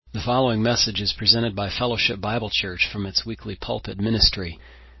The following message is presented by Fellowship Bible Church from its weekly pulpit ministry.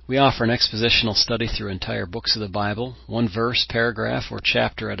 We offer an expositional study through entire books of the Bible, one verse, paragraph, or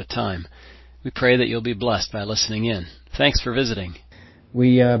chapter at a time. We pray that you'll be blessed by listening in. Thanks for visiting.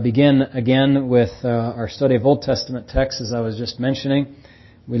 We begin again with our study of Old Testament texts, as I was just mentioning.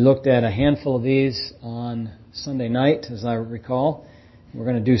 We looked at a handful of these on Sunday night, as I recall. We're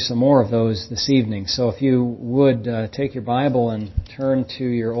going to do some more of those this evening. So if you would take your Bible and turn to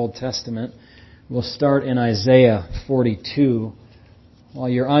your Old Testament, we'll start in Isaiah 42. While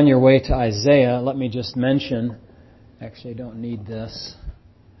you're on your way to Isaiah, let me just mention, actually I don't need this,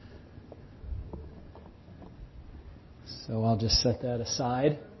 so I'll just set that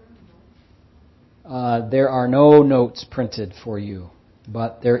aside. There are no notes printed for you,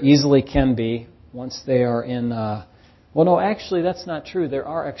 but there easily can be once they are in... Well, no, actually, that's not true. There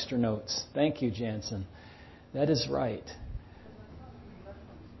are extra notes. Thank you, Jansen. That is right.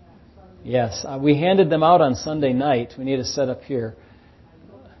 Yes, we handed them out on Sunday night. We need to set up here.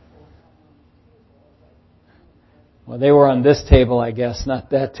 Well, they were on this table, I guess,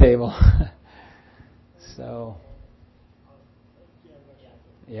 not that table. So,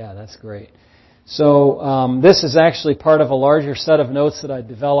 yeah, that's great. So, this is actually part of a larger set of notes that I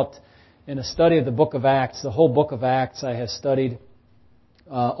developed in a study of the book of Acts. The whole book of Acts I have studied,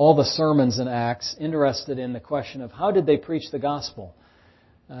 all the sermons in Acts, interested in the question of how did they preach the gospel.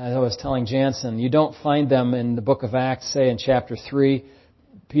 As I was telling Jansen, you don't find them in the book of Acts, say in chapter 3,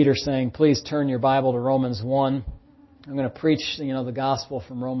 Peter saying, please turn your Bible to Romans 1. I'm going to preach, the gospel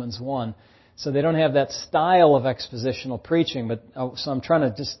from Romans 1. So they don't have that style of expositional preaching, but so I'm trying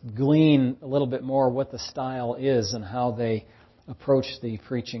to just glean a little bit more what the style is and how they approach the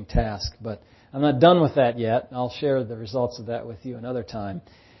preaching task. But I'm not done with that yet. I'll share the results of that with you another time.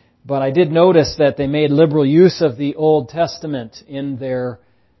 But I did notice that they made liberal use of the Old Testament in their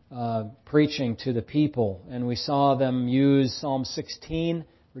preaching to the people. And we saw them use Psalm 16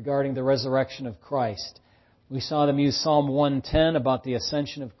 regarding the resurrection of Christ. We saw them use Psalm 110 about the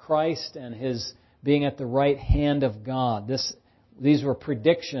ascension of Christ and His being at the right hand of God. These were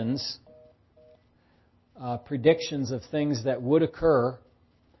predictions of things that would occur,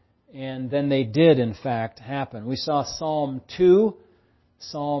 and then they did, in fact, happen. We saw Psalm 2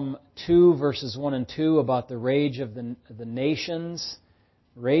 verses 1 and 2 about the rage of the nations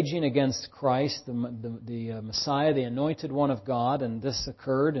raging against Christ, the Messiah, the anointed one of God, and this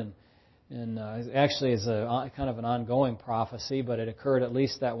occurred, and actually is a kind of an ongoing prophecy, but it occurred at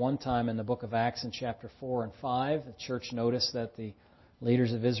least that one time in the book of Acts in chapter 4 and 5. The church noticed that the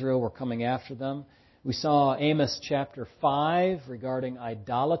leaders of Israel were coming after them. We saw Amos chapter 5 regarding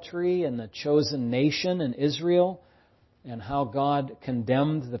idolatry and the chosen nation in Israel and how God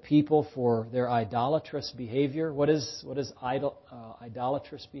condemned the people for their idolatrous behavior. What is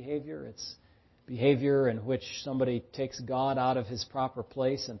idolatrous behavior? It's behavior in which somebody takes God out of His proper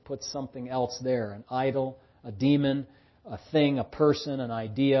place and puts something else there, an idol, a demon, a thing, a person, an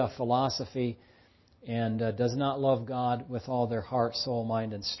idea, a philosophy, and does not love God with all their heart, soul,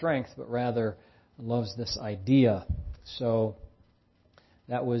 mind, and strength, but rather loves this idea. So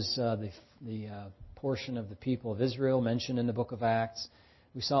that was the portion of the people of Israel mentioned in the book of Acts.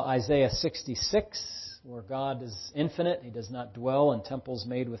 We saw Isaiah 66, where God is infinite. He does not dwell in temples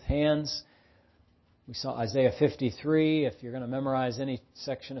made with hands. We saw Isaiah 53. If you're going to memorize any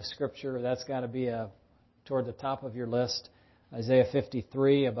section of Scripture, that's got to be toward the top of your list. Isaiah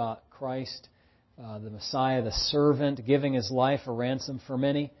 53 about Christ, the Messiah, the servant, giving His life a ransom for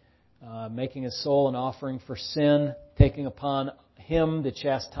many. Making His soul an offering for sin, taking upon Him the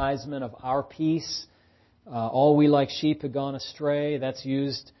chastisement of our peace. All we like sheep have gone astray. That's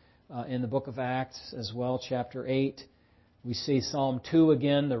used in the book of Acts as well, chapter 8. We see Psalm 2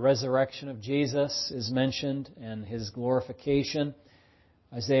 again, the resurrection of Jesus is mentioned and His glorification.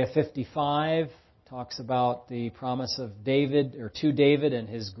 Isaiah 55 talks about the promise of David, or to David and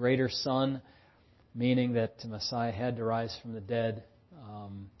his greater son, meaning that the Messiah had to rise from the dead.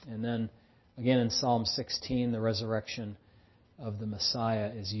 And then, again in Psalm 16, the resurrection of the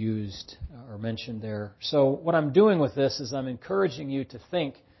Messiah is used or mentioned there. So what I'm doing with this is I'm encouraging you to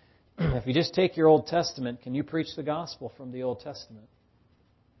think, if you just take your Old Testament, can you preach the gospel from the Old Testament?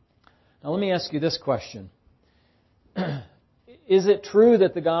 Now let me ask you this question. Is it true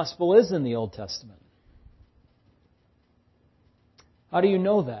that the gospel is in the Old Testament? How do you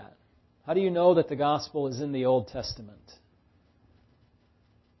know that? How do you know that the gospel is in the Old Testament?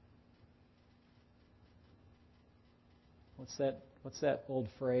 What's that old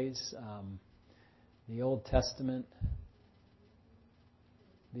phrase? The Old Testament.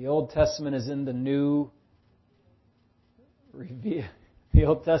 The Old Testament is in the New. The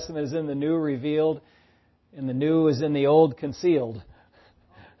Old Testament is in the New revealed, and the New is in the Old concealed.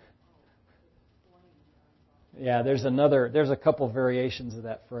 Yeah, there's a couple variations of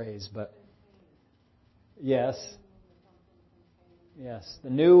that phrase, but yes. Yes, the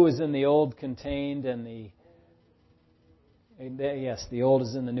New is in the Old contained, and the Old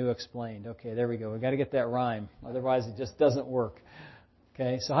is in the New explained. Okay, there we go. We've got to get that rhyme. Otherwise, it just doesn't work.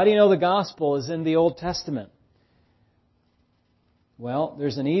 Okay, so how do you know the gospel is in the Old Testament? Well,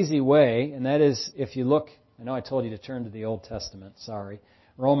 there's an easy way, and that is if you look, I know I told you to turn to the Old Testament, sorry.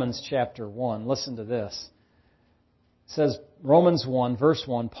 Romans chapter 1, listen to this. It says, Romans 1, verse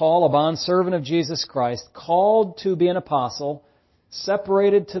 1, Paul, a bondservant of Jesus Christ, called to be an apostle,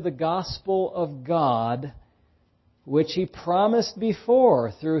 separated to the gospel of God, which He promised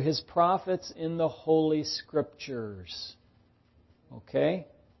before through His prophets in the Holy Scriptures. Okay?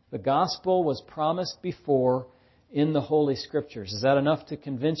 The gospel was promised before in the Holy Scriptures. Is that enough to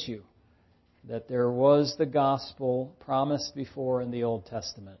convince you that there was the gospel promised before in the Old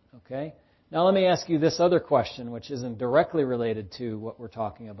Testament? Okay? Now let me ask you this other question, which isn't directly related to what we're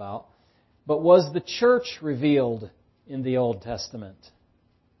talking about. But was the church revealed in the Old Testament?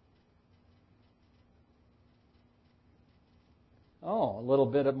 Oh, a little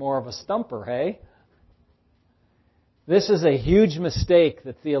bit more of a stumper, hey? This is a huge mistake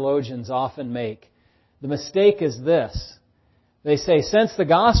that theologians often make. The mistake is this. They say, since the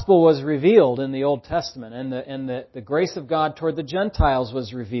gospel was revealed in the Old Testament and the grace of God toward the Gentiles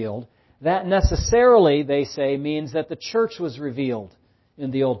was revealed, that necessarily, they say, means that the church was revealed in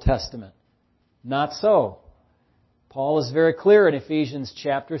the Old Testament. Not so. Paul is very clear in Ephesians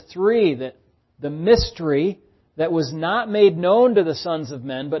chapter 3 that the mystery that was not made known to the sons of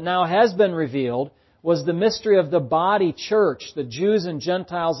men, but now has been revealed, was the mystery of the body church, the Jews and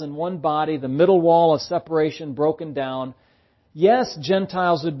Gentiles in one body, the middle wall of separation broken down. Yes,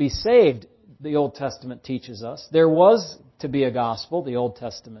 Gentiles would be saved, the Old Testament teaches us. There was to be a gospel, the Old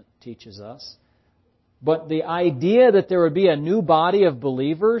Testament teaches us. But the idea that there would be a new body of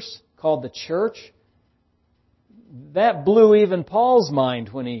believers called the church, that blew even Paul's mind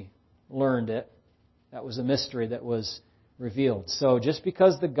when he learned it. That was a mystery that was revealed. So just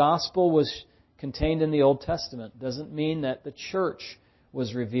because the gospel was contained in the Old Testament doesn't mean that the church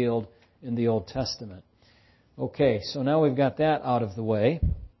was revealed in the Old Testament. Okay, so now we've got that out of the way.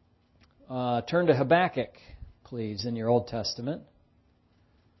 Turn to Habakkuk, please, in your Old Testament.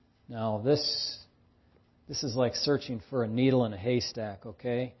 Now this is like searching for a needle in a haystack,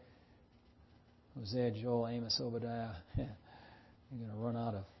 okay? Hosea, Joel, Amos, Obadiah. You're going to run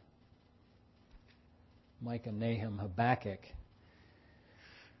out of Micah, Nahum, Habakkuk.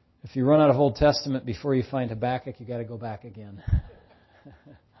 If you run out of Old Testament before you find Habakkuk, you've got to go back again.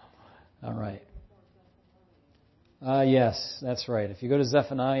 All right. Yes, that's right. If you go to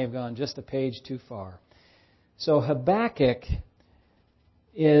Zephaniah, you've gone just a page too far. So Habakkuk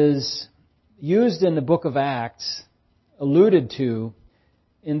is used in the book of Acts, alluded to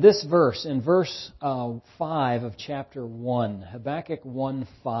in this verse, in verse 5 of chapter 1, Habakkuk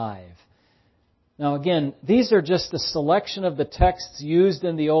 1:5. Now again, these are just a selection of the texts used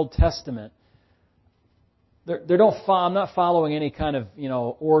in the Old Testament. I'm not following any kind of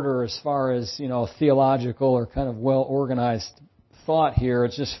order as far as theological or kind of well organized thought here.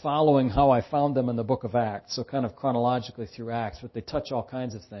 It's just following how I found them in the book of Acts, so kind of chronologically through Acts, but they touch all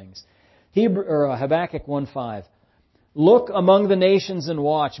kinds of things. Habakkuk 1:5. Look among the nations and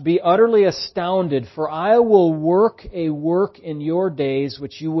watch. Be utterly astounded, for I will work a work in your days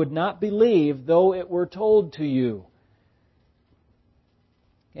which you would not believe, though it were told to you.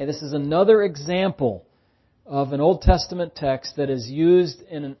 Okay, this is another example of an Old Testament text that is used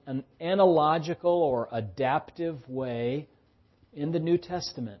in an analogical or adaptive way in the New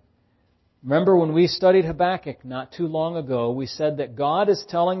Testament. Remember when we studied Habakkuk not too long ago, we said that God is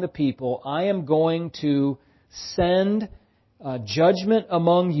telling the people, I am going to send judgment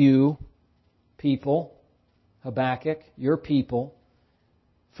among you, people, Habakkuk, your people,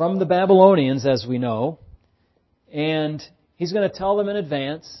 from the Babylonians, as we know, and He's going to tell them in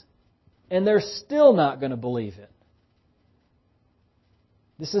advance, and they're still not going to believe it.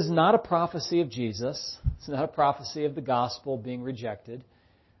 This is not a prophecy of Jesus. It's not a prophecy of the gospel being rejected.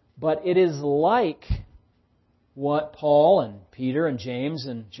 But it is like what Paul and Peter and James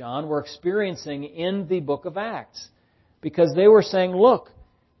and John were experiencing in the book of Acts. Because they were saying, look,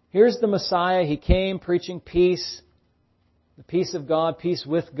 here's the Messiah. He came preaching peace, the peace of God, peace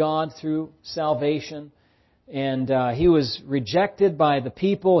with God through salvation. And He was rejected by the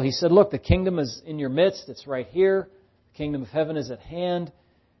people. He said, look, the kingdom is in your midst. It's right here. The kingdom of heaven is at hand.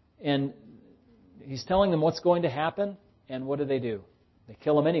 And He's telling them what's going to happen. And what do? They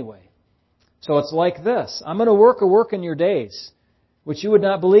kill him anyway. So it's like this. I'm going to work a work in your days, which you would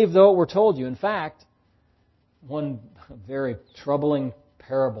not believe though it were told you. In fact, one very troubling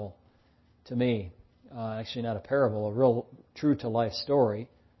parable to me, actually not a parable, a real true-to-life story.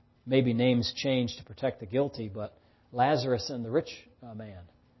 Maybe names changed to protect the guilty, but Lazarus and the rich man.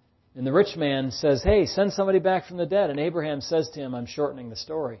 And the rich man says, hey, send somebody back from the dead. And Abraham says to him, I'm shortening the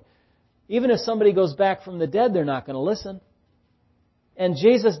story, even if somebody goes back from the dead, they're not going to listen. And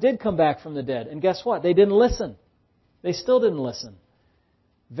Jesus did come back from the dead. And guess what? They didn't listen. They still didn't listen.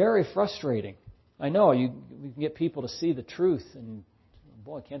 Very frustrating. I know, we can get people to see the truth. And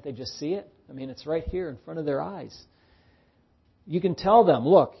boy, can't they just see it? I mean, it's right here in front of their eyes. You can tell them,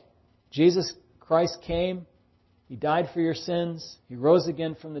 look, Jesus Christ came. He died for your sins. He rose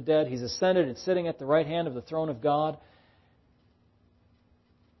again from the dead. He's ascended and sitting at the right hand of the throne of God.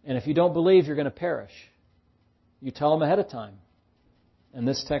 And if you don't believe, you're going to perish. You tell them ahead of time. And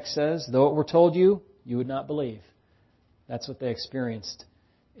this text says, though it were told you, you would not believe. That's what they experienced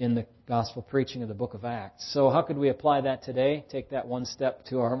in the gospel preaching of the book of Acts. So how could we apply that today? Take that one step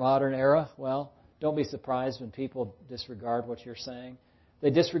to our modern era? Well, don't be surprised when people disregard what you're saying. They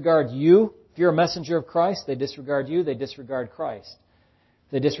disregard you. If you're a messenger of Christ, they disregard you, they disregard Christ.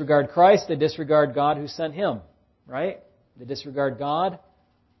 If they disregard Christ, they disregard God who sent Him. Right? If they disregard God,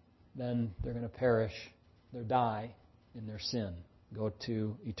 then they're going to perish. They'll die in their sin. Go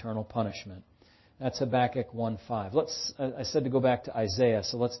to eternal punishment. That's Habakkuk 1:5. I said to go back to Isaiah,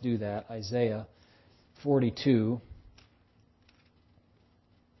 so let's do that. Isaiah 42.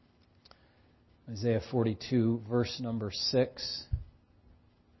 Isaiah 42, verse number 6.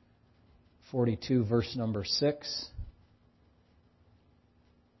 42, verse number 6.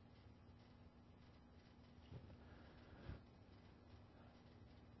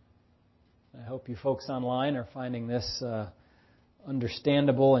 I hope you folks online are finding this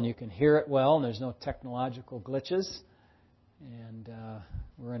understandable and you can hear it well and there's no technological glitches. And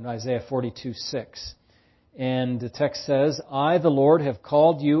we're in Isaiah 42:6. And the text says, I, the Lord, have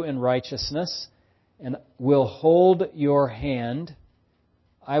called you in righteousness and will hold your hand.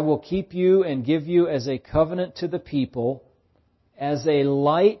 I will keep you and give you as a covenant to the people, as a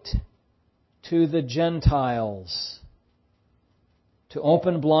light to the Gentiles, to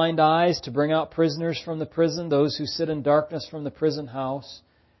open blind eyes, to bring out prisoners from the prison, those who sit in darkness from the prison house.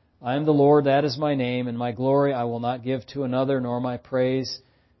 I am the Lord, that is my name, and my glory I will not give to another, nor my praise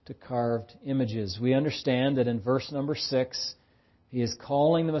to carved images. We understand that in verse number 6, He is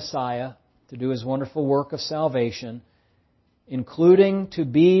calling the Messiah to do His wonderful work of salvation, including to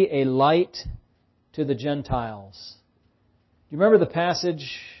be a light to the Gentiles. Do you remember the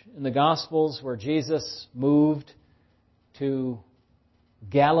passage in the Gospels where Jesus moved to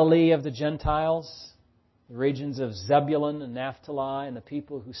Galilee of the Gentiles, the regions of Zebulun and Naphtali, and the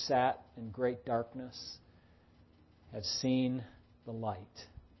people who sat in great darkness have seen the light.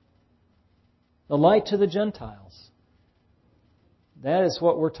 The light to the Gentiles. That is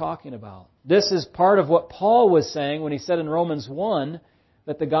what we're talking about. This is part of what Paul was saying when he said in Romans 1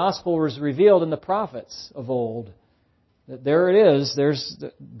 that the gospel was revealed in the prophets of old. That there it is, there's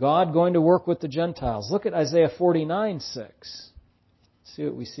God going to work with the Gentiles. Look at Isaiah 49:6. See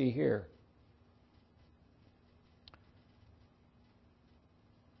what we see here.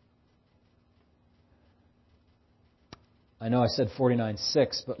 I know I said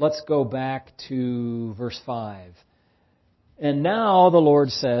 49:6, but let's go back to verse 5. And now, the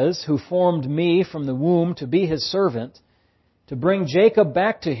Lord says, who formed me from the womb to be His servant, to bring Jacob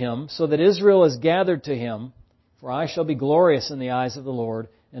back to Him, so that Israel is gathered to Him, for I shall be glorious in the eyes of the Lord,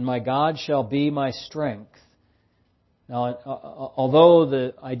 and my God shall be my strength. Now, although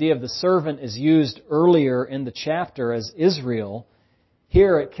the idea of the servant is used earlier in the chapter as Israel,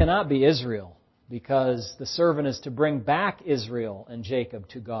 here it cannot be Israel, because the servant is to bring back Israel and Jacob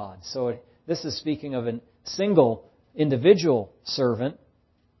to God. So this is speaking of a single individual servant,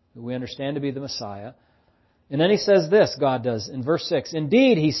 who we understand to be the Messiah. And then He says this, God does, in verse 6,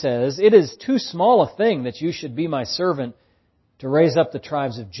 Indeed, He says, it is too small a thing that you should be my servant to raise up the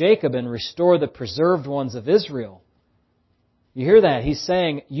tribes of Jacob and restore the preserved ones of Israel. You hear that? He's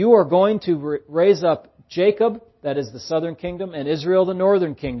saying, you are going to raise up Jacob, that is the southern kingdom, and Israel, the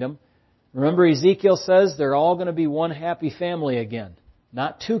northern kingdom. Remember, Ezekiel says they're all going to be one happy family again.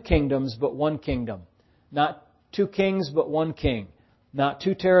 Not two kingdoms, but one kingdom. Not two kings, but one king. Not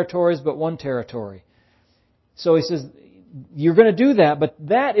two territories, but one territory. So He says, you're going to do that, but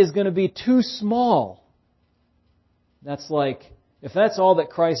that is going to be too small. That's like, if that's all that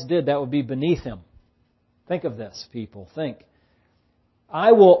Christ did, that would be beneath Him. Think of this, people. Think.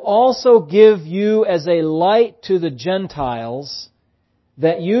 I will also give you as a light to the Gentiles,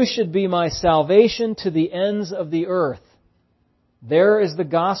 that you should be my salvation to the ends of the earth. There is the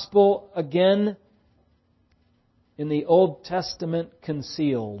gospel again in the Old Testament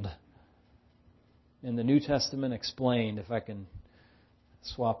concealed, in the New Testament explained, if I can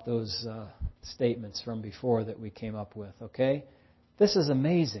swap those statements from before that we came up with, okay? This is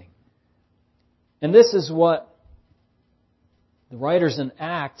amazing. And this is what the writers in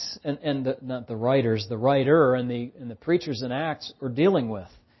Acts, not the writers, the writer and the preachers in Acts are dealing with,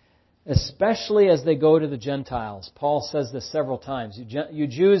 especially as they go to the Gentiles. Paul says this several times. You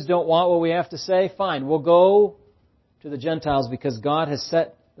Jews don't want what we have to say? Fine, we'll go to the Gentiles because God has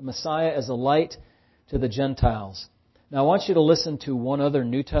set the Messiah as a light to the Gentiles. Now I want you to listen to one other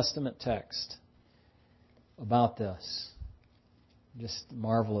New Testament text about this. Just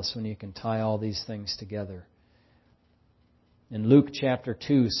marvelous when you can tie all these things together. In Luke chapter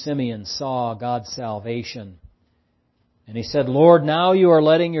 2, Simeon saw God's salvation. And he said, Lord, now you are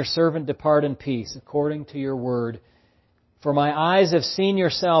letting your servant depart in peace, according to your word. For my eyes have seen your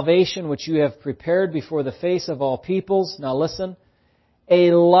salvation, which you have prepared before the face of all peoples. Now listen.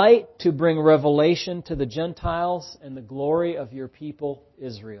 A light to bring revelation to the Gentiles and the glory of your people,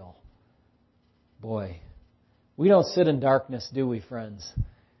 Israel. Boy, we don't sit in darkness, do we, friends?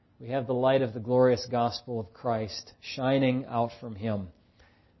 We have the light of the glorious gospel of Christ shining out from Him.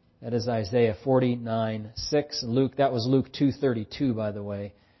 That is Isaiah 49:6. Luke, that was Luke 2:32, by the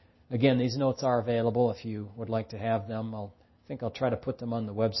way. Again, these notes are available if you would like to have them. I think I'll try to put them on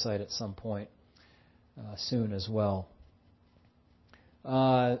the website at some point soon as well.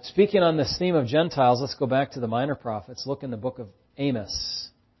 Speaking on this theme of Gentiles, let's go back to the minor prophets. Look in the book of Amos.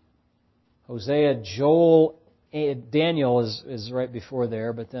 Hosea, Joel, Daniel is right before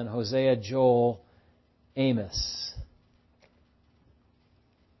there, but then Hosea, Joel, Amos.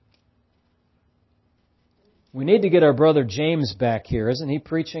 We need to get our brother James back here. Isn't he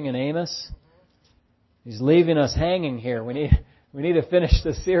preaching in Amos? He's leaving us hanging here. We need to finish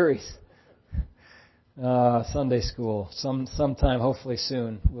the series. Sunday school. Sometime, hopefully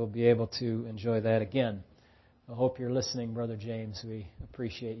soon, we'll be able to enjoy that again. I hope you're listening, Brother James. We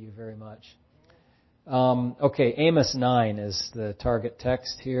appreciate you very much. Okay, Amos 9 is the target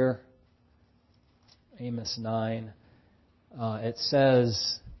text here. Amos 9. It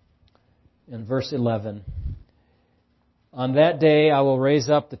says in verse 11, On that day I will raise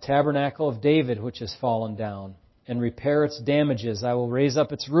up the tabernacle of David which has fallen down, and repair its damages. I will raise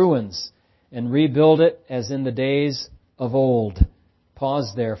up its ruins, and rebuild it as in the days of old.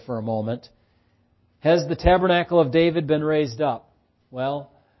 Pause there for a moment. Has the tabernacle of David been raised up?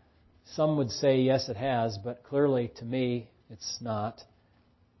 Well, some would say yes, it has, but clearly to me, it's not.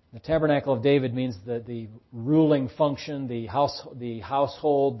 The tabernacle of David means the ruling function, the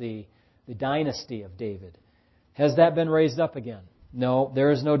household, the dynasty of David. Has that been raised up again? No,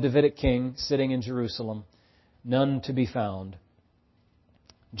 there is no Davidic king sitting in Jerusalem. None to be found.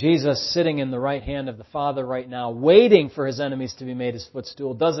 Jesus sitting in the right hand of the Father right now, waiting for His enemies to be made His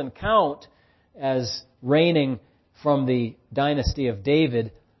footstool, doesn't count as reigning from the dynasty of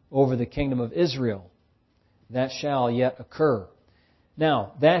David over the kingdom of Israel. That shall yet occur.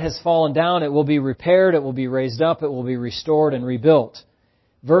 Now, that has fallen down. It will be repaired. It will be raised up. It will be restored and rebuilt.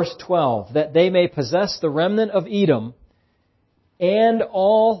 Verse 12, that they may possess the remnant of Edom and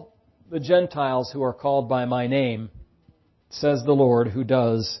all the Gentiles who are called by my name, says the Lord who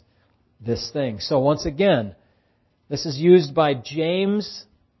does this thing. So once again, this is used by James,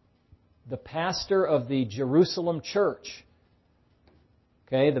 the pastor of the Jerusalem church.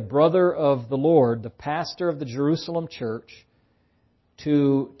 Okay, the brother of the Lord, the pastor of the Jerusalem church,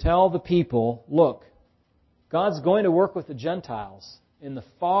 to tell the people, look, God's going to work with the Gentiles in the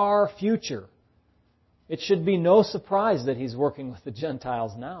far future. It should be no surprise that He's working with the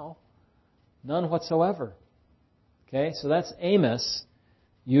Gentiles now. None whatsoever. Okay, so that's Amos,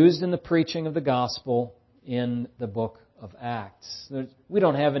 used in the preaching of the gospel in the book of Acts. We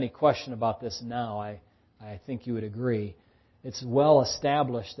don't have any question about this now. I think you would agree. It's well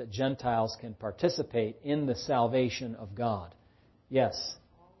established that Gentiles can participate in the salvation of God. Yes?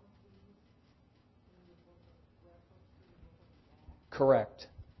 Correct.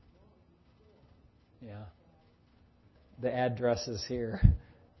 Yeah. The address is here.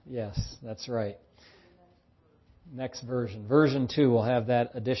 Yes, that's right. Next version. Version 2 will have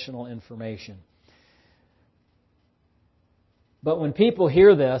that additional information. But when people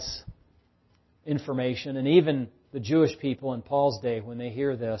hear this information, and even the Jewish people in Paul's day, when they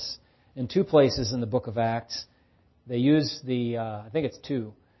hear this, in 2 places in the book of Acts, they use I think it's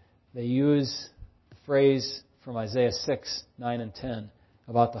 2, they use the phrase from Isaiah 6, 9 and 10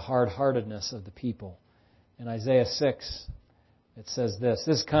 about the hard-heartedness of the people. In Isaiah 6, It says this.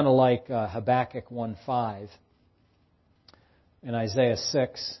 This is kind of like Habakkuk 1:5 and Isaiah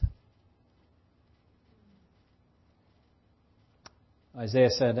 6. Isaiah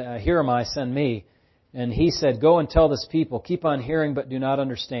said, "Here am I, send me." And he said, "Go and tell this people, keep on hearing but do not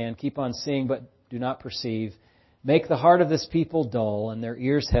understand, keep on seeing but do not perceive. Make the heart of this people dull and their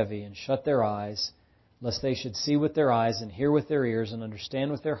ears heavy, and shut their eyes, lest they should see with their eyes and hear with their ears and understand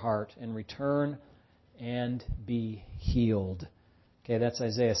with their heart and return and be healed." Okay, that's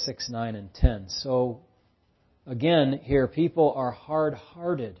Isaiah 6, 9, and 10. So, again, here, people are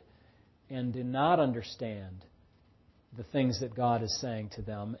hard-hearted and do not understand the things that God is saying to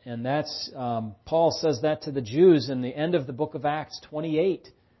them. And that's, Paul says that to the Jews in the end of the book of Acts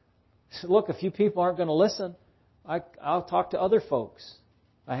 28. So look, if you people aren't going to listen, I'll talk to other folks.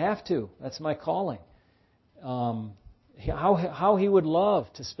 I have to. That's my calling. How he would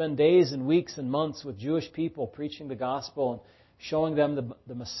love to spend days and weeks and months with Jewish people preaching the gospel and showing them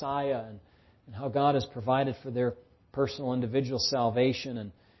the Messiah and how God has provided for their personal individual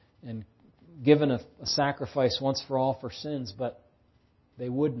salvation and given a sacrifice once for all for sins, but they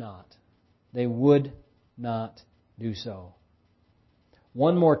would not. They would not do so.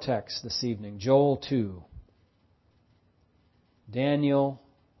 One more text this evening, Joel 2. Daniel,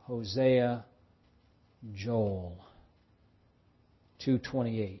 Hosea, Joel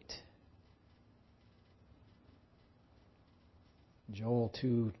 2:28. Joel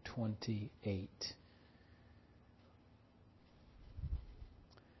 2:28.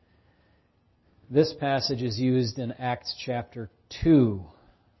 This passage is used in Acts chapter 2.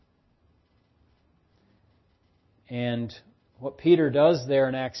 And what Peter does there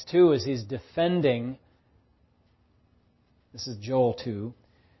in Acts 2 is he's defending, this is Joel 2,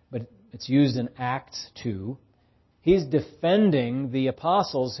 but it's used in Acts 2. He's defending the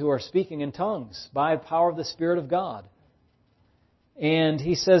apostles who are speaking in tongues by the power of the Spirit of God. And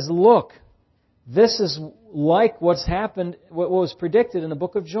he says, look, this is like what's happened, what was predicted in the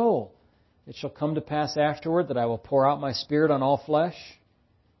book of Joel. It shall come to pass afterward that I will pour out my Spirit on all flesh.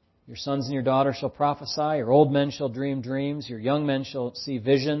 Your sons and your daughters shall prophesy. Your old men shall dream dreams. Your young men shall see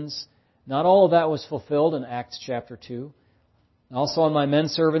visions. Not all of that was fulfilled in Acts chapter 2. Also on my men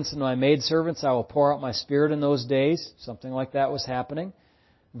servants and my maid servants I will pour out my Spirit in those days. Something like that was happening.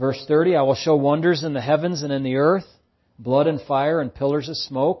 Verse 30, I will show wonders in the heavens and in the earth, blood and fire and pillars of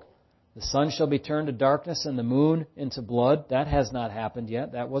smoke. The sun shall be turned to darkness and the moon into blood. That has not happened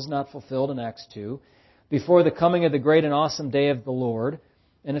yet. That was not fulfilled in Acts 2. Before the coming of the great and awesome day of the Lord.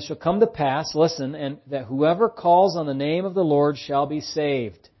 And it shall come to pass, listen, and that whoever calls on the name of the Lord shall be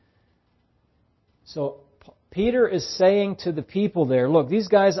saved. So Peter is saying to the people there, look, these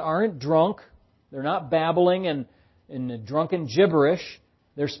guys aren't drunk. They're not babbling and drunken gibberish.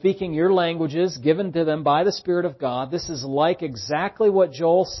 They're speaking your languages given to them by the Spirit of God. This is like exactly what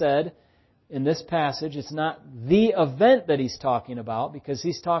Joel said in this passage. It's not the event that he's talking about because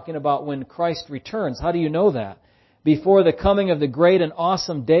he's talking about when Christ returns. How do you know that? Before the coming of the great and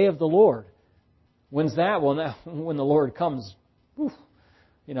awesome day of the Lord. When's that? Well, when the Lord comes,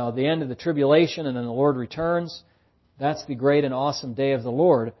 the end of the tribulation and then the Lord returns. That's the great and awesome day of the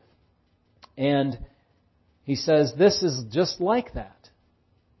Lord. And he says this is just like that.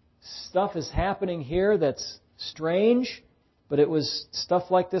 Stuff is happening here that's strange, but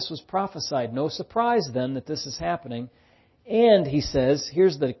stuff like this was prophesied. No surprise then that this is happening. And he says,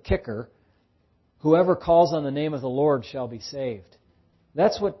 here's the kicker, whoever calls on the name of the Lord shall be saved.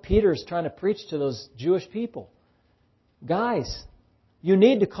 That's what Peter is trying to preach to those Jewish people. Guys, you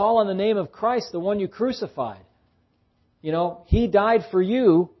need to call on the name of Christ, the one you crucified. He died for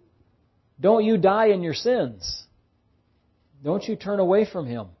you. Don't you die in your sins. Don't you turn away from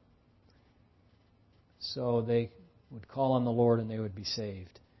Him. So they would call on the Lord and they would be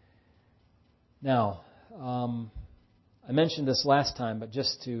saved. Now, I mentioned this last time, but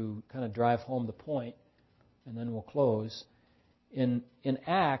just to kind of drive home the point, and then we'll close. In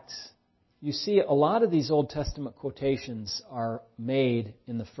Acts, you see a lot of these Old Testament quotations are made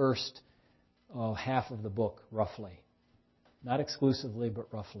in the first half of the book, roughly. Not exclusively,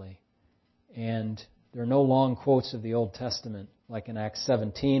 but roughly. And there are no long quotes of the Old Testament, like in Acts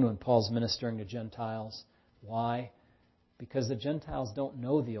 17 when Paul's ministering to Gentiles. Why? Because the Gentiles don't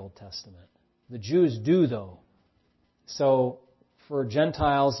know the Old Testament. The Jews do, though. So, for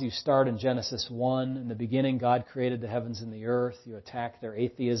Gentiles, you start in Genesis 1. In the beginning, God created the heavens and the earth. You attack their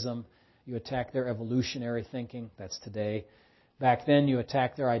atheism. You attack their evolutionary thinking. That's today. Back then, you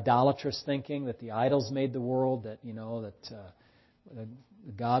attack their idolatrous thinking that the idols made the world, that the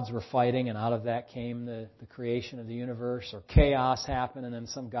gods were fighting, and out of that came the creation of the universe, or chaos happened, and then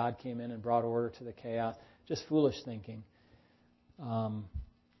some God came in and brought order to the chaos. Just foolish thinking.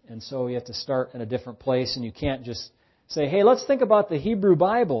 And so you have to start in a different place, and you can't just say, hey, let's think about the Hebrew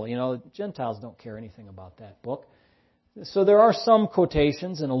Bible. Gentiles don't care anything about that book. So there are some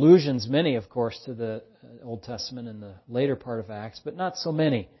quotations and allusions, many, of course, to the Old Testament in the later part of Acts, but not so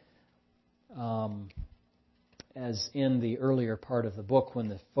many as in the earlier part of the book when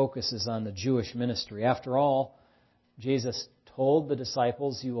the focus is on the Jewish ministry. After all, Jesus told the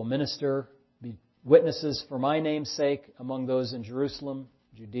disciples, you will minister, be witnesses for my name's sake among those in Jerusalem,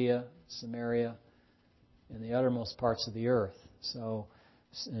 Judea, Samaria, and the uttermost parts of the earth. So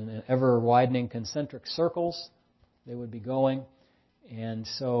in ever-widening concentric circles, they would be going. And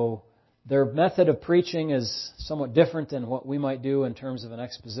so their method of preaching is somewhat different than what we might do in terms of an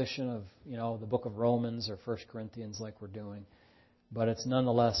exposition of, the book of Romans or 1 Corinthians like we're doing. But it's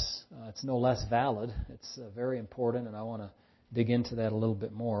nonetheless, it's no less valid. It's very important, and I want to dig into that a little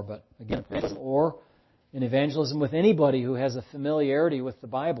bit more. But again, or in evangelism with anybody who has a familiarity with the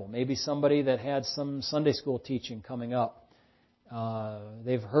Bible. Maybe somebody that had some Sunday school teaching coming up.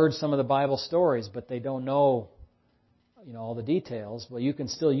 They've heard some of the Bible stories, but they don't know all the details. Well, you can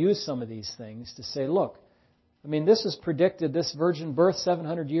still use some of these things to say, look, this was predicted, this virgin birth,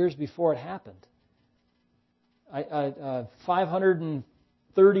 700 years before it happened.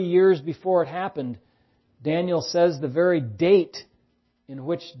 530 years before it happened, Daniel says the very date in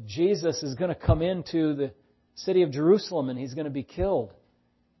which Jesus is going to come into the city of Jerusalem and He's going to be killed.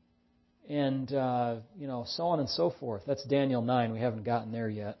 And, so on and so forth. That's Daniel 9. We haven't gotten there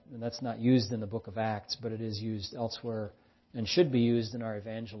yet. And that's not used in the book of Acts, but it is used elsewhere and should be used in our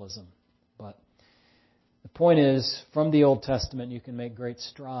evangelism. But the point is, from the Old Testament, you can make great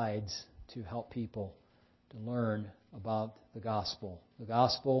strides to help people to learn about the gospel. The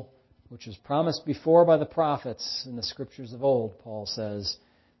gospel, which was promised before by the prophets in the scriptures of old, Paul says,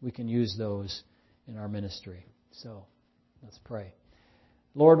 we can use those in our ministry. So, let's pray.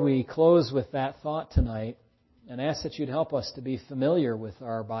 Lord, we close with that thought tonight and ask that You'd help us to be familiar with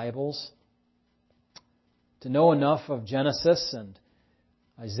our Bibles, to know enough of Genesis and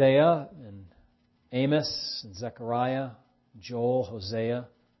Isaiah and Amos and Zechariah, Joel, Hosea,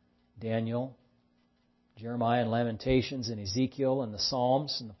 Daniel, Jeremiah and Lamentations and Ezekiel and the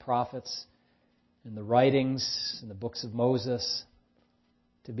Psalms and the prophets and the writings and the books of Moses,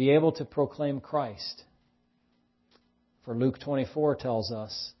 to be able to proclaim Christ. For Luke 24 tells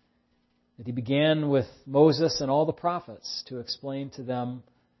us that He began with Moses and all the prophets to explain to them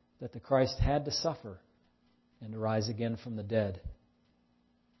that the Christ had to suffer and to rise again from the dead.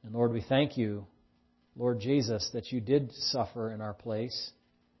 And Lord, we thank You, Lord Jesus, that You did suffer in our place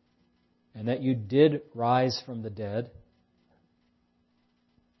and that You did rise from the dead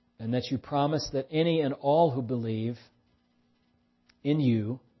and that You promised that any and all who believe in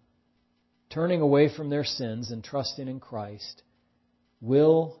You, turning away from their sins and trusting in Christ,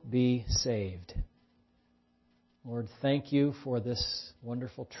 will be saved. Lord, thank You for this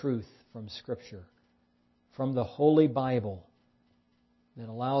wonderful truth from Scripture, from the Holy Bible, that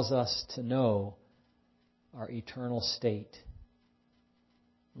allows us to know our eternal state.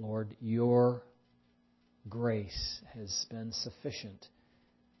 Lord, Your grace has been sufficient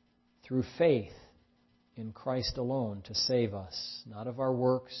through faith in Christ alone to save us, not of our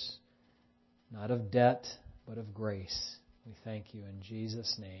works, not of debt, but of grace. We thank You in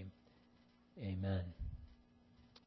Jesus' name. Amen.